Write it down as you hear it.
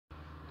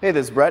Hey,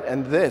 this is Brett,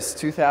 and this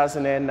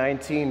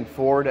 2019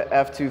 Ford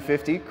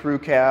F250 Crew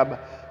Cab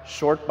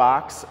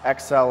Shortbox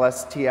XL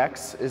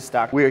STX is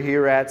stock. We are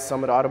here at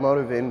Summit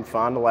Automotive in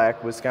Fond du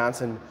Lac,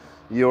 Wisconsin,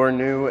 your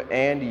new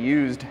and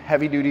used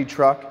heavy-duty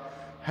truck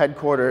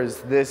headquarters.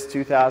 This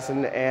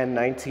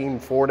 2019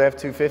 Ford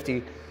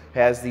F250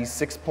 has the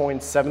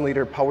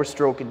 6.7-liter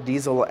Powerstroke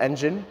diesel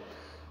engine.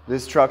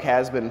 This truck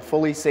has been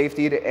fully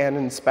safetied and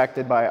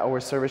inspected by our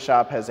service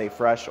shop, has a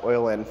fresh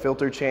oil and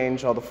filter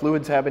change. All the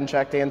fluids have been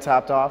checked and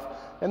topped off,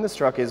 and this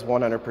truck is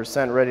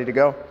 100% ready to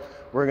go.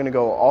 We're gonna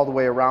go all the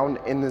way around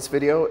in this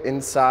video,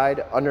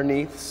 inside,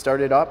 underneath,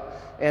 start it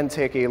up, and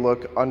take a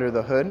look under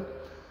the hood.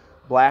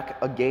 Black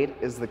Agate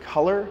is the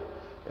color,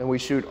 and we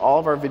shoot all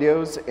of our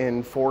videos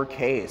in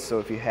 4K. So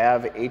if you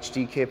have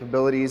HD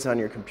capabilities on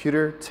your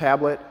computer,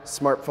 tablet,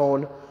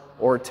 smartphone,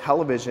 or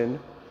television,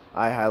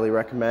 I highly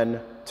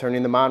recommend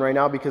turning them on right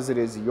now because it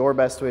is your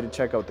best way to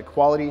check out the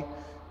quality,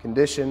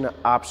 condition,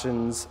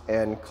 options,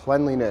 and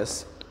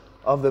cleanliness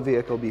of the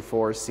vehicle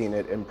before seeing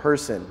it in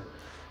person.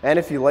 And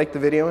if you like the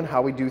video and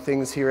how we do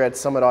things here at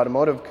Summit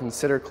Automotive,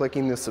 consider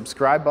clicking the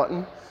subscribe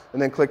button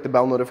and then click the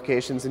bell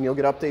notifications, and you'll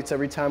get updates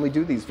every time we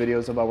do these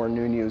videos of our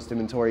new and used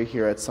inventory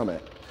here at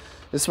Summit.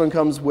 This one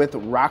comes with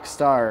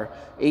Rockstar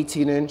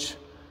 18-inch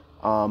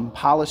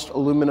polished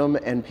aluminum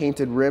and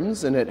painted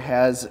rims, and it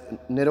has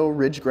Nitto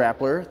Ridge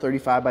Grappler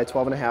 35 by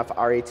 12.5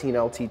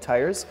 R18 LT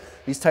tires.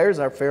 These tires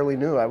are fairly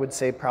new. I would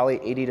say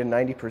probably 80 to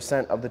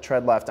 90% of the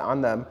tread left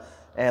on them.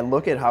 And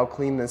look at how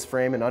clean this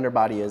frame and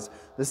underbody is.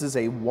 This is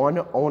a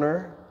one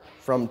owner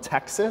from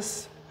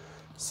Texas,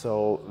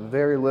 so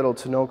very little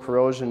to no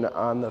corrosion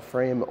on the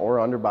frame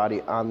or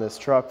underbody on this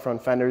truck.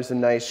 Front fender's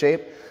in nice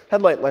shape.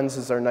 Headlight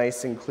lenses are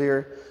nice and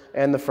clear,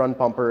 and the front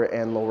bumper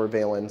and lower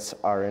valence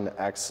are in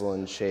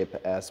excellent shape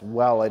as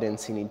well. I didn't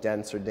see any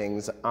dents or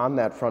dings on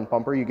that front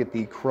bumper. You get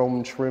the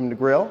chrome trimmed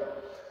grille,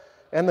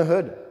 and the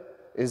hood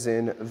is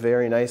in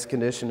very nice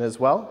condition as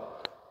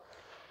well.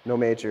 No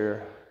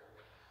major,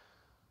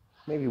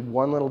 maybe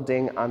one little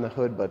ding on the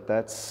hood, but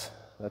that's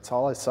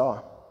all I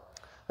saw.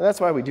 And that's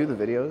why we do the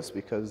videos,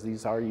 because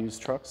these are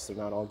used trucks. They're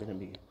not all gonna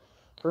be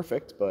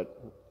perfect,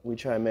 but we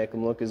try and make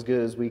them look as good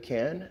as we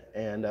can,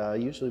 and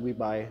usually we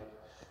buy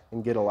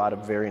and get a lot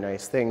of very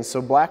nice things.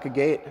 So Black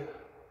Agate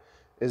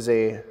is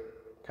a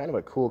kind of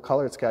a cool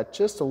color. It's got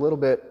just a little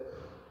bit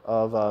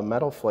of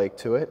metal flake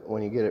to it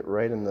when you get it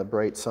right in the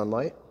bright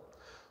sunlight.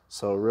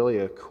 So really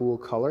a cool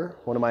color.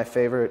 One of my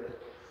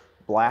favorite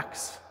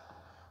blacks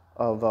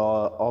of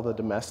all the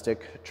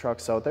domestic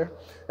trucks out there.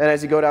 And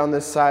as you go down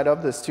this side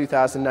of this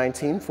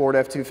 2019 Ford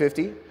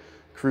F250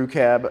 Crew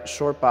Cab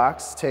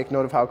Shortbox, take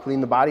note of how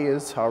clean the body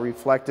is, how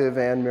reflective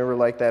and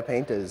mirror-like that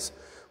paint is.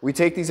 We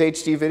take these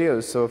HD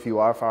videos, so if you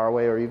are far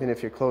away or even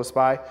if you're close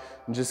by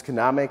and just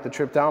cannot make the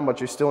trip down, but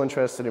you're still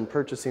interested in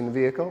purchasing the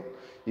vehicle,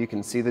 you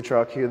can see the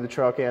truck, hear the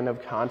truck, and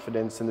have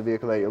confidence in the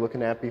vehicle that you're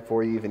looking at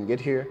before you even get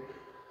here,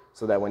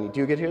 so that when you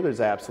do get here, there's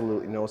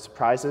absolutely no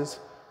surprises,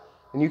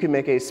 and you can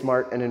make a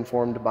smart and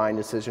informed buying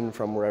decision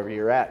from wherever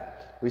you're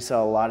at. We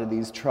sell a lot of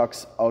these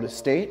trucks out of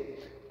state,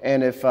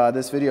 and if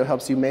this video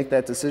helps you make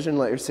that decision,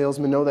 let your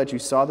salesman know that you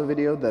saw the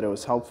video, that it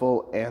was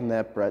helpful, and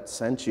that Brett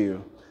sent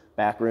you.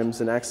 Back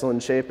rim's in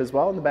excellent shape as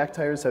well, and the back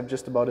tires have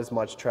just about as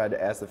much tread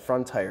as the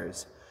front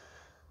tires.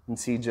 You can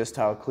see just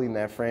how clean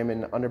that frame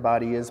and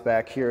underbody is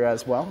back here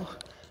as well.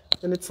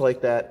 And it's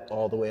like that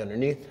all the way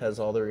underneath, has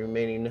all the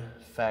remaining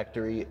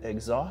factory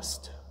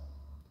exhaust.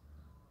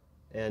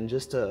 And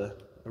just a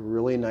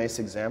really nice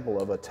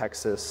example of a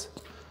Texas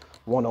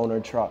one-owner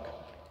truck.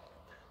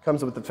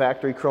 Comes with the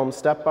factory chrome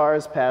step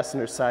bars,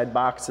 passenger side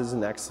boxes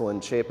in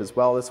excellent shape as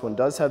well. This one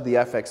does have the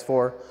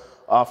FX4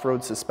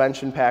 off-road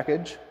suspension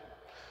package.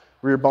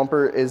 Rear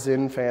bumper is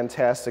in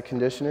fantastic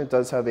condition. It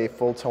does have a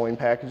full towing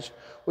package,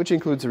 which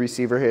includes a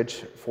receiver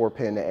hitch,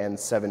 4-pin and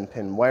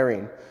 7-pin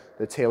wiring.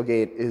 The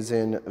tailgate is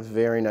in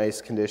very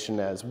nice condition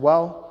as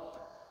well.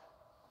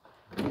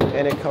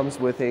 And it comes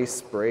with a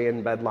spray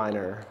and bed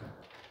liner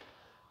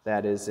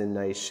that is in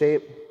nice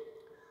shape.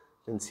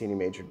 Didn't see any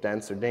major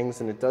dents or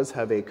dings, and it does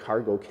have a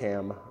cargo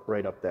cam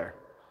right up there.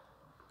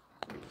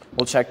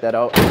 We'll check that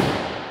out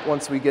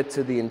once we get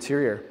to the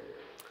interior.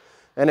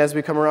 And as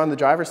we come around the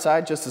driver's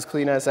side, just as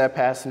clean as that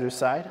passenger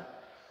side.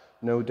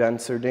 No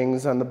dents or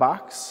dings on the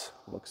box.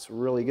 Looks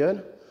really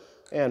good.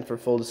 And for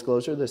full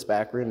disclosure, this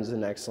back rim is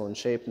in excellent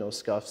shape. No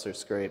scuffs or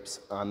scrapes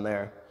on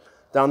there.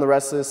 Down the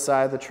rest of this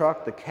side of the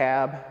truck, the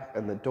cab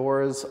and the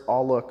doors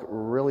all look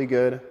really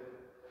good.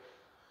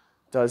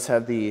 Does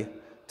have the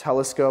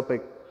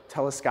telescopic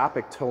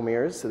tow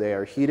mirrors. So they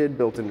are heated,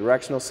 built-in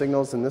directional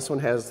signals, and this one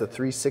has the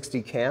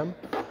 360 cam.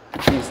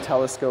 These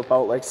telescope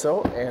out like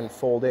so and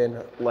fold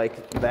in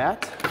like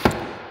that.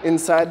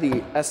 Inside,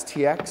 the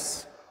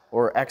STX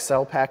or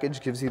XL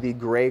package gives you the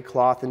gray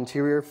cloth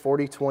interior,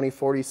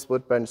 40-20-40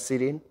 split bench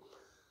seating.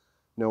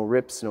 No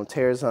rips, no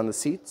tears on the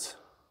seats.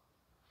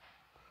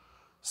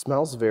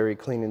 Smells very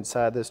clean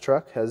inside this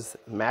truck. Has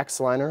Max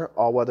Liner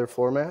all-weather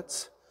floor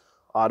mats,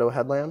 auto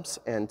headlamps,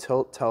 and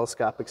tilt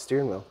telescopic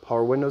steering wheel.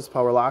 Power windows,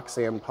 power locks,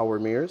 and power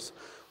mirrors.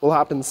 We'll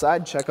hop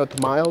inside, check out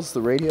the miles,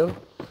 the radio,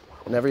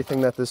 and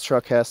everything that this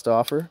truck has to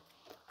offer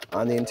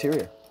on the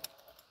interior.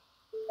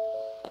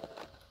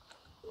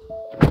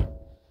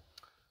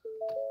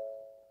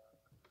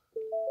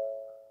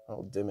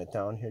 I'll dim it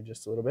down here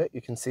just a little bit.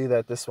 You can see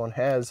that this one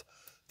has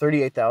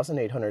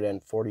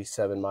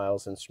 38,847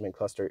 miles. Instrument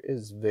cluster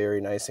is very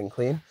nice and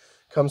clean.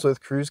 Comes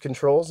with cruise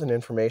controls and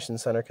information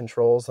center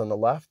controls on the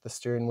left. The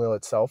steering wheel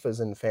itself is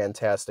in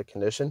fantastic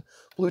condition.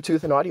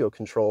 Bluetooth and audio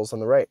controls on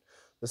the right.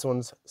 This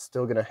one's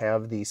still going to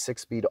have the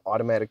 6-speed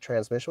automatic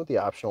transmission with the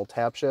optional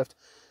tap shift.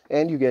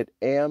 And you get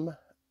AM,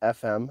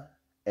 FM,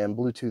 and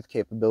Bluetooth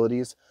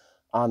capabilities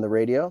on the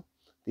radio.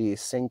 The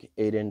Sync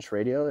 8-inch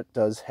radio, it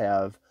does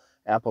have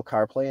Apple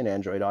CarPlay and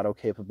Android Auto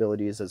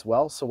capabilities as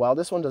well. So while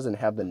this one doesn't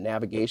have the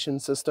navigation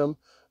system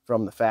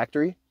from the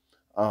factory,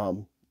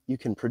 you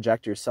can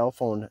project your cell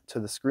phone to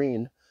the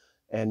screen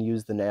and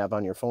use the nav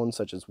on your phone,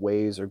 such as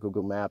Waze or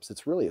Google Maps.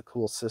 It's really a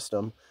cool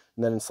system.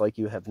 And then it's like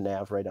you have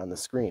nav right on the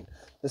screen.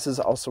 This is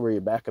also where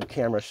your backup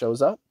camera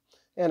shows up,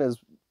 and is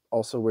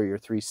also where your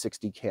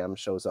 360 cam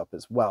shows up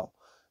as well.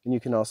 And you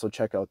can also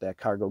check out that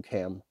cargo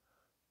cam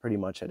pretty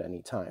much at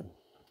any time.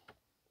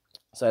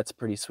 So that's a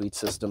pretty sweet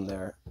system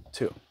there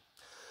too.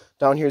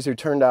 Down here's your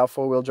turned out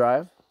 4-wheel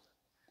drive,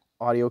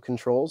 audio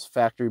controls,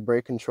 factory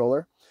brake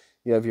controller.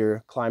 You have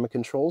your climate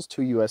controls,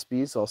 2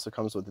 USBs, also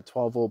comes with a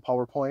 12-volt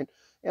power point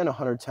and a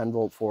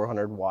 110-volt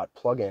 400-watt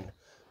plug-in.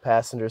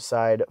 Passenger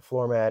side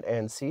floor mat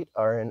and seat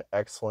are in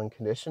excellent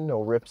condition,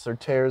 no rips or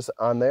tears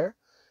on there.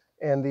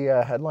 And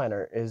the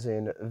headliner is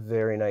in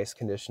very nice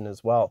condition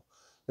as well.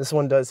 This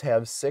one does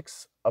have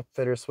 6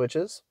 upfitter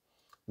switches,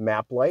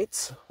 map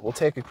lights. We'll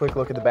take a quick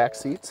look at the back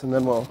seats and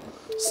then we'll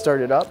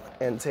start it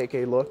up and take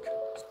a look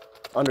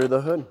under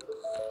the hood.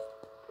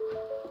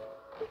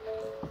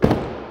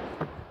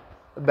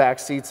 The back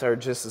seats are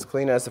just as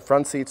clean as the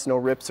front seats, no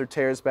rips or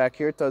tears back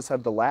here. It does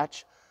have the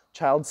latch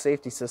child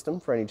safety system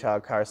for any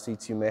child car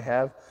seats you may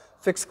have.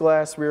 Fixed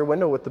glass rear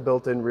window with the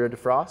built-in rear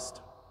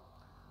defrost.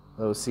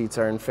 Those seats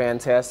are in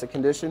fantastic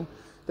condition.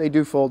 They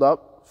do fold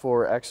up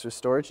for extra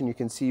storage, and you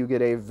can see you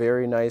get a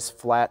very nice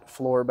flat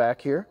floor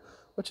back here,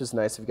 which is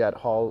nice if you got to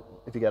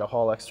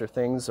haul extra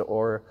things,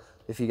 or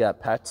if you got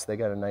pets, they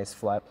got a nice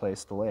flat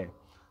place to lay.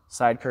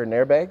 Side curtain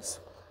airbags,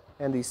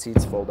 and these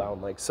seats fold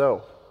down like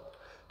so.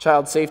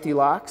 Child safety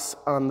locks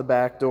on the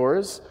back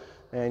doors,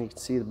 and you can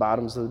see the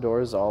bottoms of the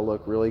doors all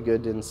look really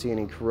good. Didn't see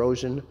any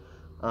corrosion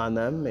on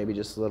them, maybe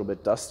just a little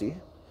bit dusty.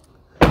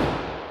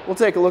 We'll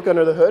take a look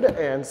under the hood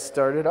and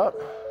start it up.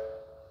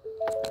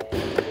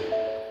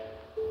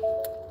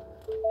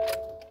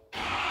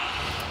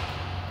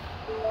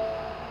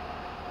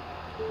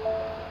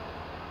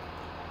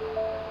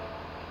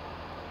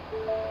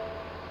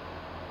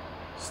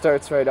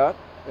 Starts right up,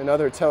 and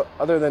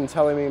other than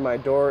telling me my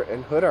door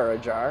and hood are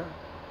ajar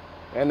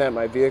and that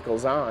my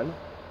vehicle's on,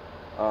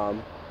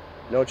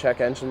 no check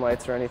engine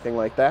lights or anything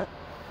like that.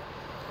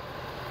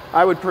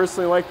 I would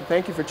personally like to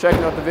thank you for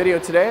checking out the video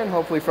today, and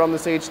hopefully from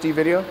this HD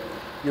video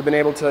you've been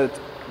able to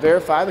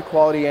verify the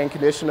quality and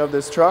condition of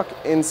this truck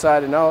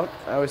inside and out.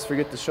 I always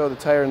forget to show the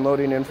tire and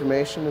loading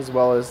information as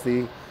well as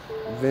the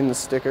VIN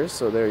stickers,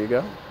 so there you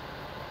go.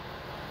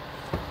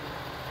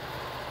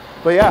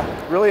 But yeah,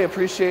 really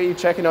appreciate you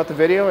checking out the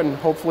video, and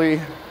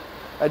hopefully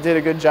I did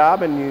a good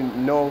job and you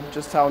know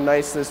just how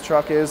nice this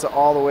truck is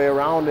all the way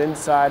around,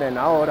 inside and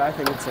out. I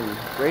think it's in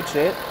great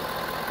shape.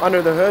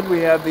 Under the hood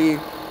we have the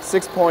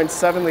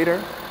 6.7 liter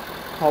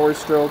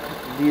Powerstroke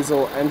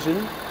diesel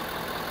engine.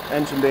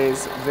 Engine bay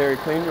is very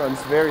clean,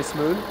 runs very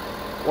smooth.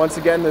 Once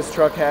again, this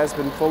truck has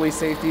been fully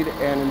safetied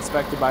and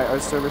inspected by our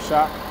service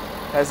shop.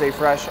 Has a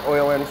fresh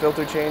oil and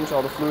filter change.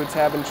 All the fluids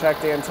have been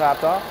checked and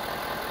topped off.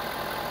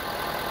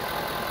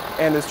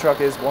 And this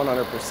truck is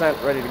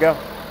 100% ready to go.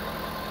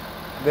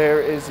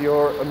 There is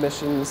your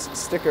emissions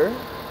sticker.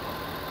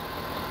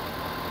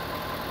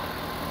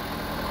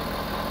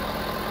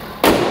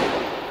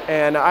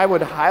 And I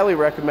would highly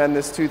recommend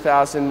this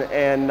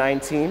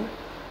 2019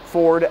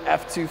 Ford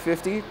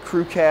F250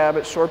 Crew Cab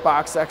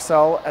Shortbox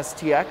XL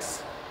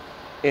STX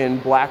in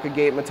black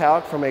Agate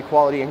metallic from a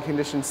quality and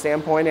condition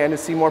standpoint. And to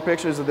see more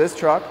pictures of this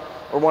truck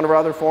or one of our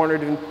other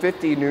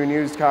 450 new and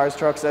used cars,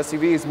 trucks,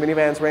 SUVs,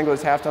 minivans,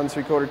 Wranglers, half tons,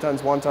 3/4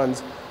 tons, 1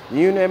 tons,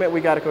 you name it,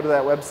 we got to go to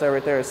that website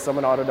right there, it's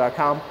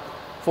summitauto.com.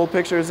 Full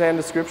pictures and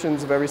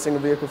descriptions of every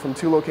single vehicle from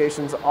 2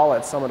 locations, all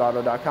at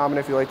summitauto.com. And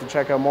if you'd like to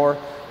check out more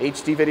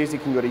HD videos, you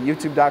can go to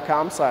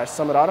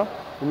youtube.com/summitauto.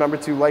 Remember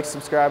to like,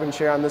 subscribe, and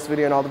share on this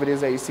video and all the videos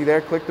that you see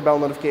there. Click the bell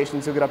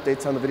notifications, you'll get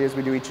updates on the videos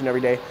we do each and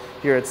every day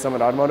here at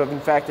Summit Automotive. In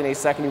fact, in a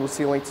second, you will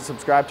see a link to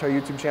subscribe to our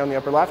YouTube channel in the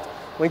upper left,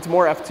 link to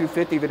more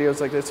F250 videos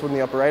like this one in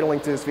the upper right, a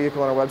link to this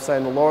vehicle on our website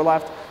in the lower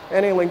left,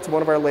 and a link to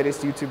one of our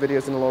latest YouTube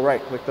videos in the lower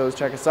right. Click those,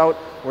 check us out.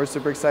 We're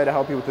super excited to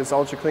help you with this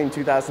ultra clean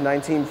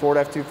 2019 Ford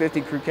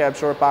F250 Crew Cab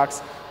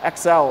Shortbox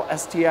XL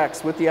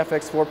STX with the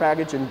FX4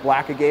 package in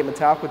black Agate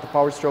metallic with the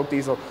Powerstroke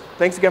diesel.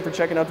 Thanks again for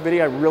checking out the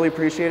video. I really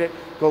appreciate it.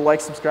 Go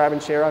like, subscribe,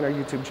 and share on our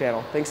YouTube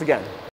channel. Thanks again.